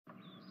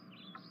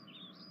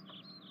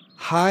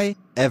Hi,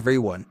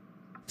 everyone.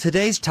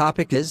 Today's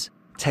topic is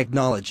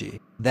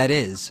technology, that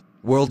is,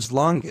 world's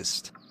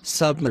longest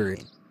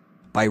submarine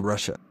by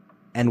Russia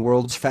and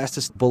world's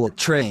fastest bullet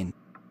train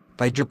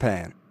by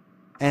Japan.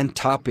 And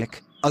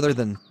topic, other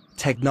than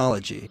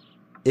technology,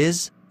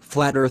 is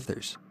flat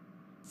earthers.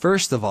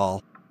 First of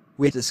all,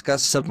 we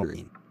discuss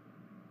submarine.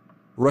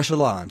 Russia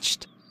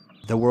launched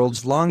the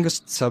world's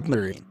longest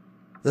submarine,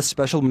 the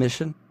special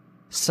mission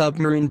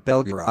submarine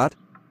Belgorod,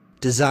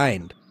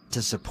 designed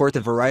to support a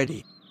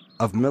variety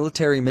of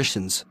military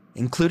missions,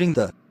 including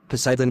the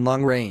Poseidon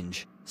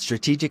long-range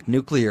strategic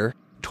nuclear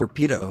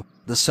torpedo.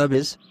 The sub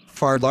is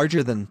far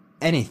larger than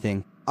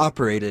anything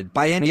operated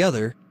by any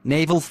other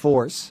naval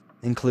force,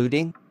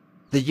 including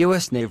the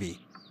U.S.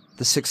 Navy.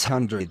 The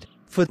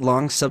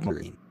 600-foot-long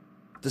submarine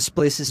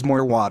displaces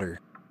more water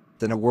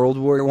than a World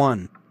War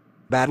I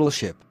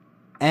battleship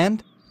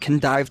and can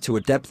dive to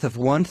a depth of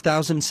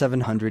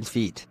 1,700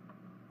 feet.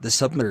 The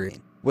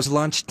submarine was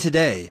launched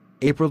today,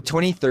 April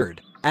 23rd,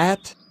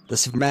 at the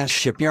Submarine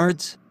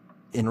shipyards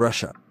in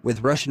Russia,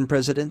 with Russian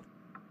President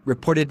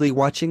reportedly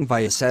watching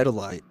via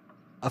satellite,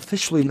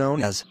 officially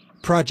known as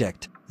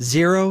Project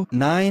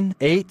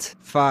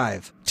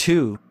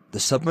 09852. The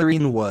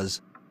submarine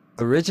was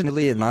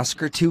originally an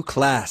Oscar II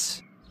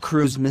class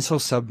cruise missile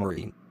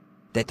submarine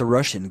that the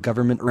Russian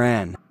government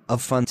ran out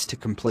of funds to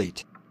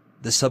complete.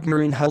 The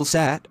submarine hull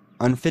sat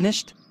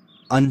unfinished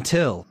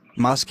until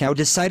Moscow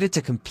decided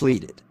to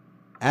complete it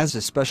as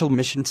a special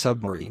mission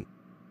submarine.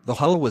 The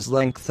hull was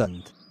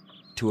lengthened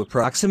to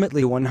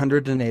approximately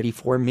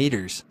 184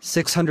 meters,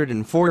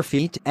 604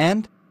 feet,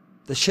 and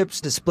the ship's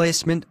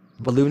displacement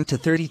ballooned to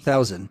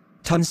 30,000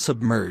 tons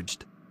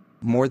submerged,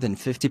 more than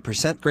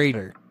 50%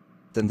 greater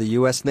than the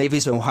U.S.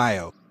 Navy's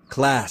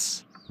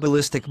Ohio-class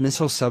ballistic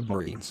missile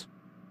submarines.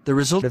 The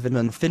result of an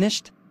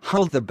unfinished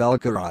hull, the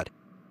Belgorod,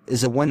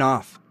 is a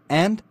one-off,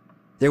 and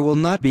there will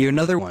not be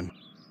another one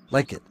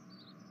like it.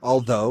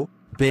 Although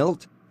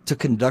built to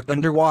conduct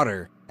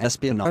underwater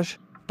espionage,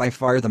 by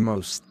far the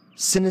most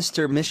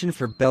sinister mission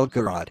for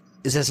Belgorod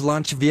is as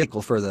launch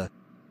vehicle for the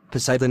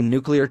Poseidon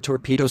nuclear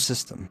torpedo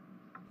system.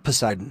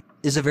 Poseidon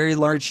is a very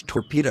large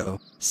torpedo,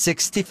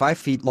 65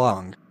 feet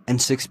long and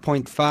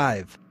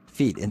 6.5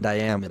 feet in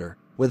diameter,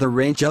 with a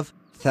range of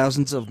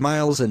thousands of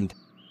miles and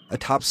a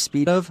top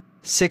speed of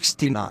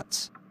 60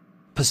 knots.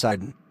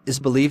 Poseidon is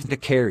believed to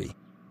carry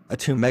a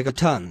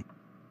 2-megaton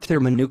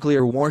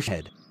thermonuclear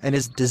warhead and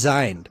is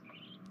designed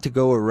to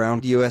go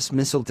around U.S.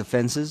 missile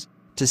defenses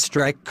to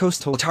strike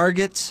coastal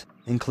targets,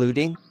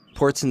 including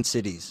ports and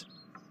cities.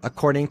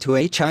 According to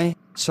H.I.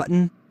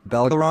 Sutton,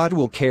 Belgorod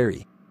will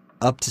carry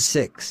up to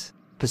 6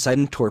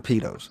 Poseidon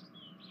torpedoes.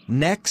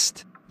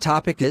 Next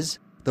topic is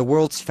the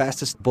world's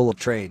fastest bullet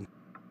train.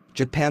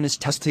 Japan is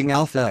testing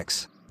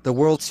ALFA-X, the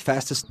world's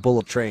fastest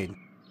bullet train,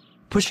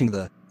 pushing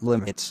the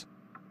limits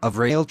of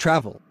rail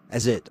travel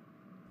as it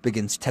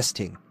begins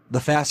testing the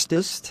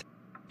fastest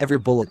ever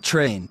bullet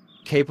train,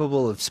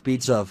 capable of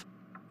speeds of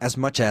as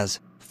much as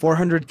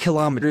 400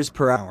 kilometers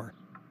per hour.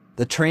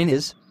 The train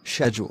is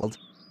scheduled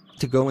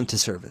to go into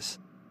service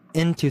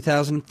in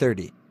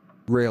 2030.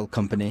 Rail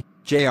company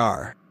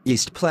J.R.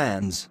 East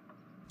plans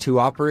to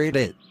operate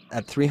it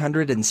at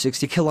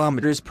 360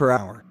 kilometers per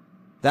hour.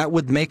 That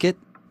would make it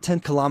 10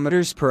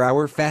 kilometers per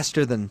hour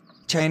faster than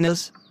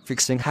China's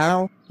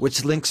Xinghao,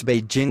 which links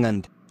Beijing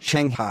and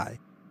Shanghai,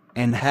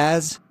 and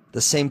has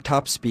the same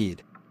top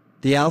speed.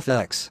 The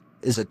ALFA-X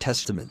is a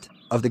testament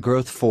of the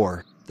growth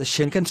for the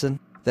shinkansen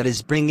that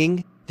is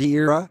bringing the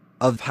era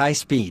of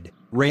high-speed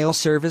rail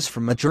service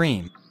from a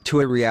dream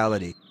to a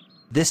reality.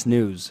 This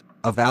news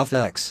of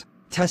ALFA-X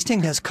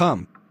testing has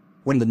come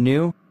when the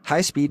new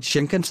high-speed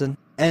shinkansen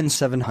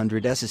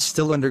N700S is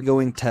still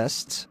undergoing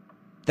tests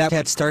that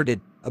had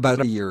started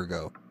about a year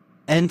ago.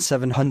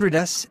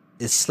 N700S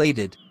is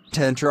slated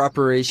to enter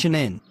operation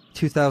in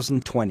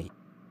 2020.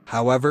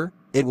 However,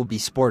 it will be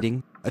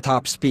sporting a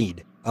top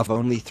speed of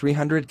only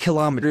 300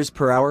 kilometers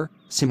per hour,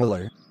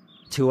 similar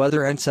to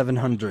other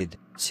N700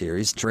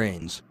 series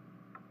trains.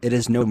 It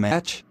is no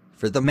match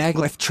for the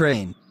maglev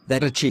train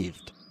that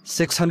achieved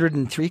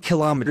 603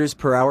 kilometers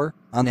per hour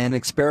on an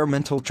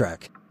experimental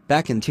track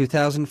back in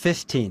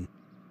 2015.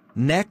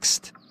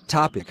 Next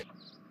topic.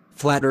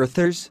 Flat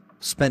earthers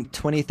spent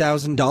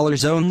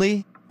 $20,000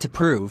 only to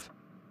prove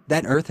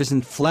that Earth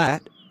isn't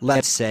flat.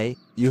 Let's say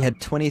you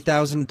had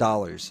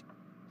 $20,000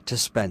 to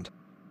spend.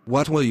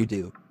 What will you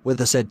do with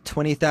the said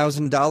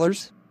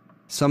 $20,000?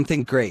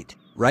 Something great,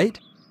 right?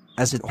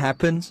 As it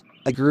happens,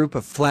 a group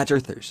of flat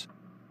earthers,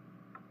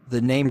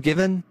 the name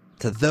given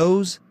to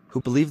those who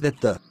believe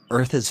that the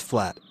Earth is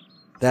flat,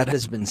 that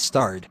has been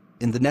starred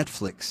in the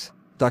Netflix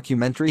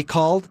documentary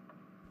called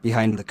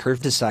Behind the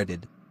Curve,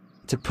 decided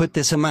to put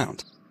this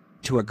amount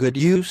to a good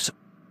use,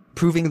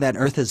 proving that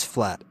Earth is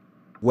flat.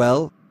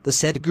 Well, the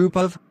said group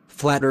of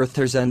flat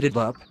earthers ended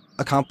up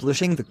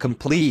accomplishing the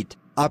complete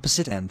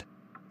opposite, and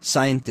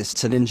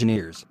scientists and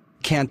engineers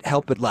can't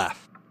help but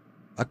laugh.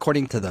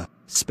 According to the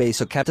Space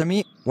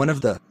Academy, one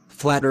of the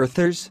flat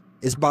earthers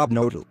is Bob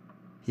Nodal.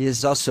 He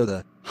is also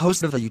the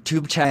host of a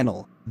YouTube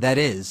channel that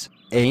is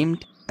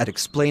aimed at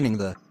explaining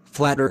the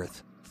flat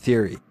Earth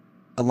theory.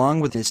 Along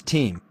with his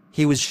team,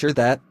 he was sure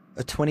that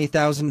a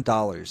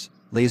 $20,000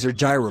 laser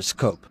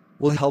gyroscope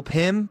will help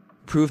him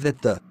prove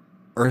that the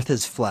Earth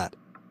is flat.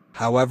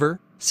 However,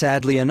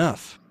 sadly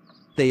enough,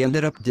 they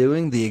ended up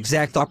doing the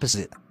exact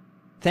opposite.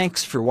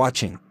 Thanks for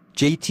watching,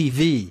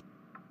 JTV.